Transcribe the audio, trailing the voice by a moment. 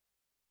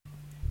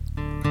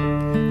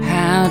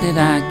did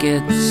I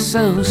get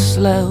so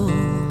slow?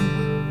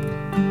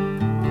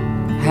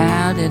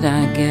 How did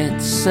I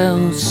get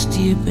so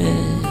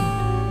stupid?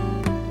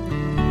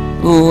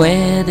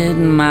 Where did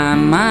my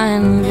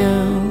mind go?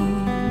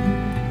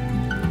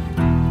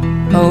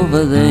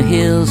 Over the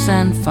hills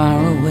and far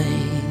away.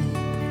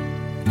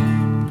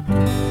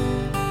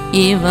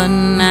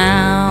 Even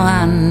now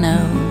I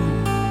know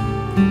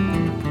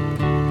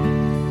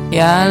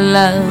your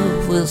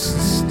love will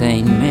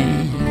sustain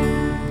me.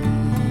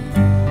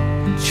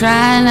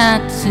 Try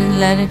not to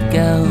let it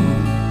go.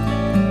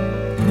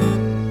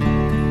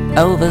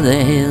 Over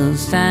the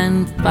hills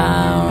and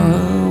far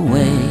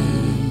away.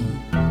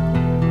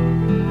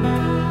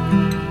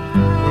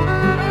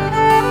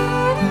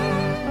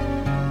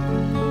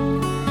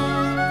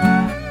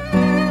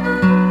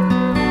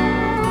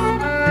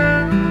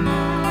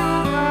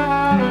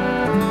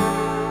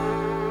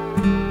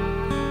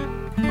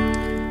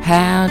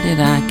 How did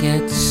I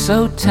get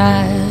so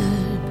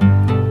tired?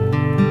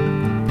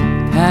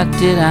 How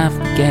did I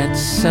get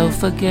so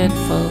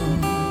forgetful?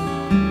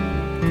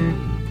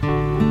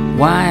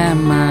 Why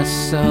am I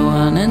so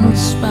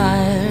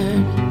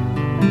uninspired?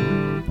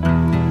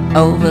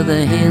 Over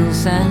the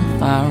hills and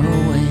far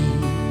away.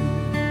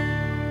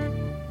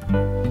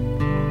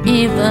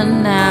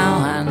 Even now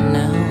I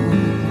know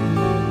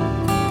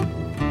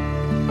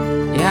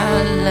your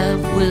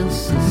love will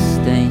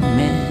sustain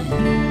me.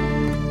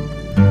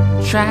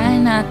 Try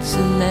not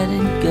to let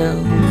it go.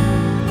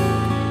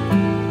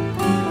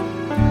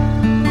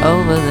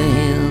 Over the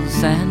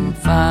hills and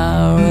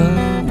far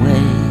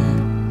away.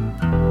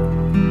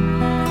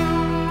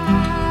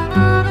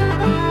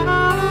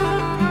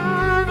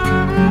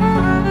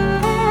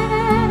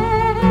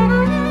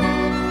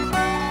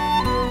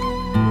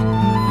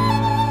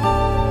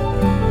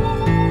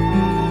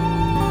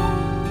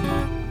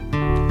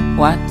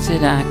 What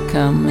did I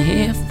come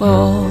here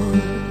for?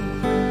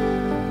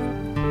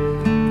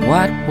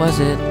 What was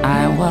it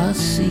I was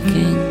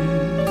seeking?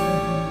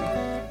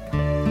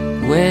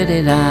 Where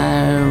did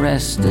I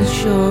rest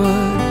assured?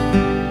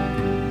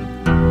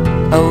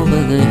 Over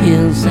the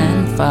hills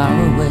and far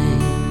away.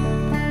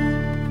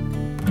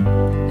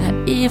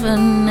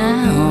 Even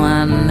now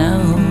I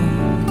know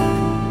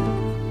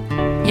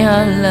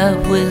your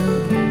love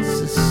will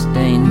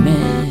sustain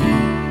me.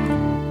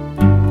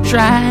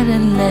 Try to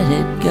let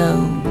it go.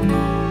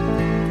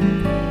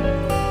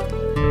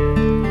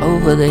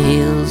 Over the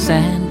hills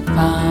and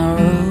far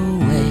away.